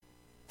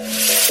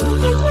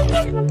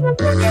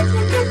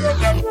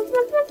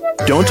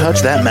Don't touch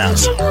that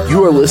mouse.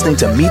 You are listening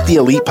to Meet the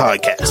Elite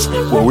Podcast,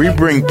 where we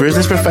bring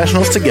business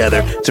professionals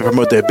together to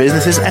promote their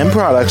businesses and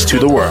products to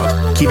the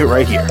world. Keep it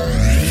right here.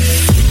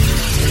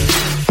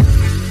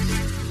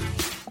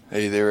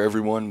 Hey there,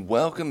 everyone.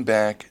 Welcome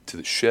back to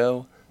the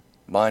show.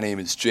 My name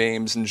is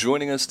James, and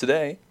joining us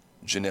today,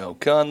 Janelle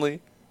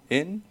Conley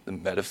in the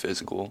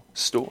Metaphysical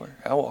Store.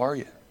 How are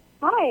you?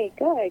 Hi,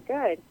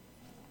 good.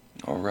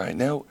 All right.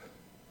 Now,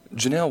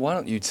 Janelle, why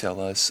don't you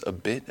tell us a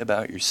bit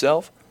about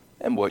yourself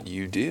and what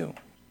you do?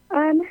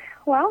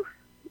 Well,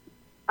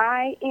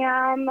 I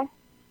am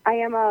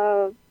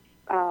a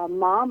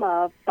mom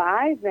of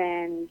 5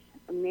 and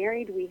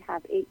married. We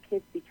have 8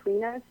 kids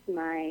between us.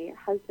 My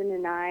husband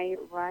and I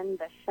run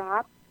the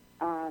shop.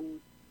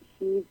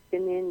 He's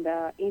been in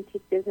the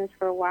antique business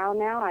for a while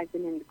now. I've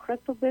been in the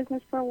crystal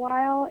business for a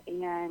while,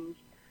 and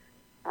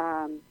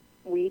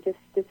we just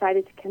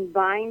decided to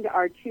combine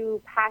our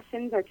 2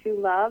 passions, our 2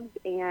 loves,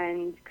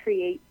 and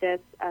create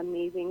this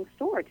amazing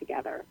store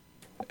together.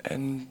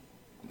 And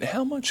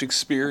how much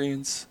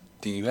experience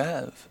do you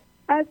have?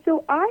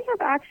 So I have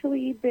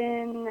actually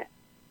been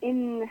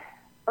in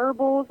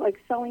herbals, like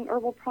selling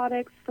herbal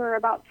products for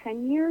about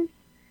 10 years,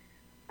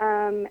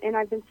 and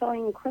I've been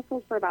selling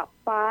crystals for about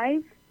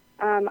 5.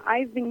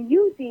 I've been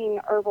using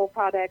herbal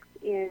products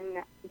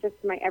in just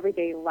my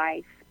everyday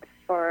life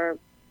for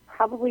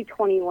probably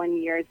 21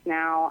 years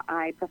now.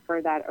 I prefer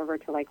that over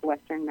to like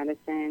Western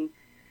medicine,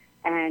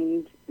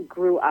 and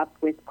grew up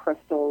with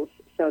crystals,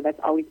 so that's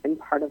always been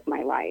part of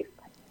my life.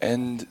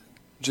 And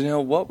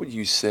Janelle, what would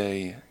you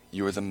say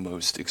you're the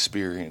most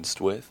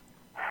experienced with?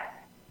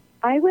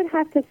 I would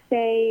have to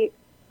say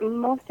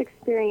most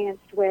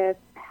experienced with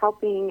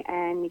helping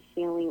and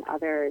healing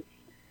others.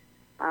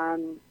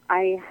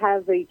 I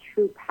have a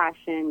true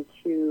passion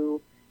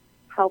to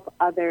help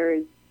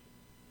others,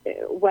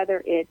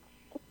 whether it's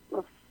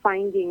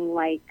finding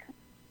like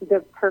the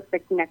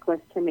perfect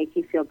necklace to make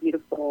you feel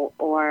beautiful,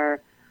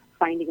 or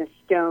finding a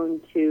stone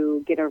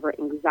to get over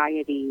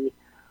anxiety.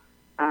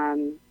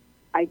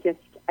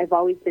 I've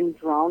always been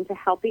drawn to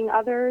helping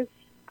others.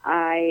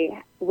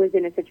 I was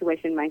in a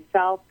situation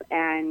myself,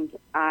 and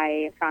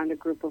I found a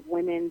group of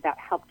women that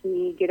helped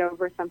me get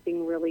over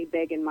something really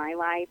big in my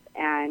life,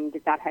 and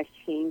that has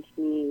changed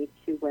me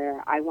to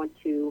where I want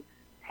to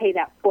pay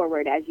that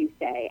forward, as you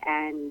say,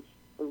 and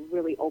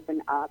really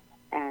open up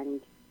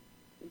and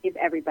give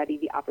everybody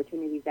the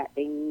opportunity that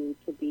they need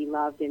to be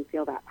loved and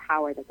feel that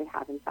power that they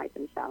have inside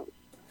themselves.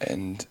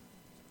 And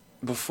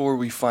before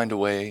we find a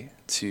way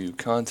to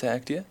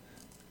contact you,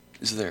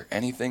 is there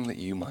anything that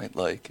you might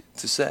like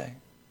to say?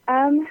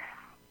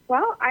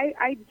 Well,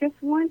 I just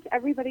want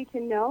everybody to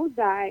know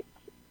that,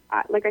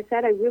 like I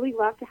said, I really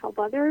love to help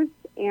others,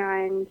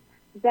 and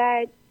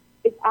that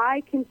if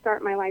I can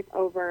start my life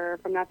over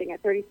from nothing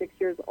at 36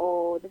 years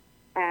old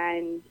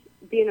and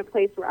be in a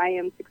place where I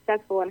am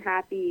successful and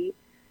happy,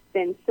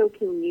 then so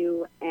can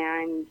you,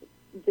 and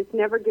just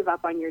never give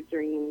up on your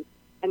dreams.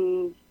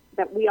 And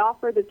that we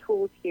offer the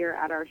tools here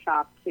at our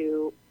shop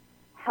to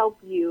help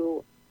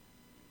you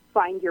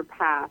find your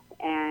path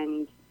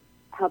and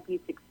help you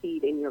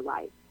succeed in your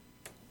life.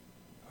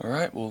 All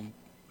right. Well,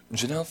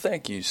 Janelle,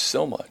 thank you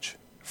so much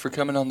for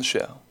coming on the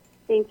show.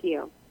 Thank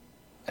you.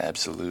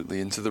 Absolutely.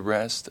 And to the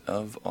rest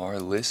of our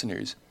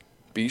listeners,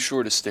 be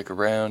sure to stick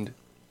around.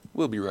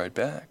 We'll be right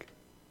back.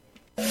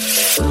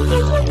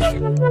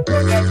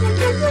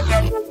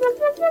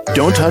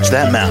 Don't touch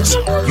that mouse.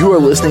 You are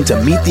listening to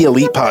Meet the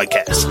Elite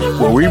Podcast,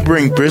 where we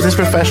bring business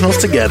professionals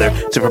together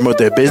to promote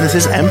their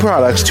businesses and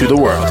products to the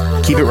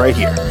world. Keep it right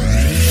here.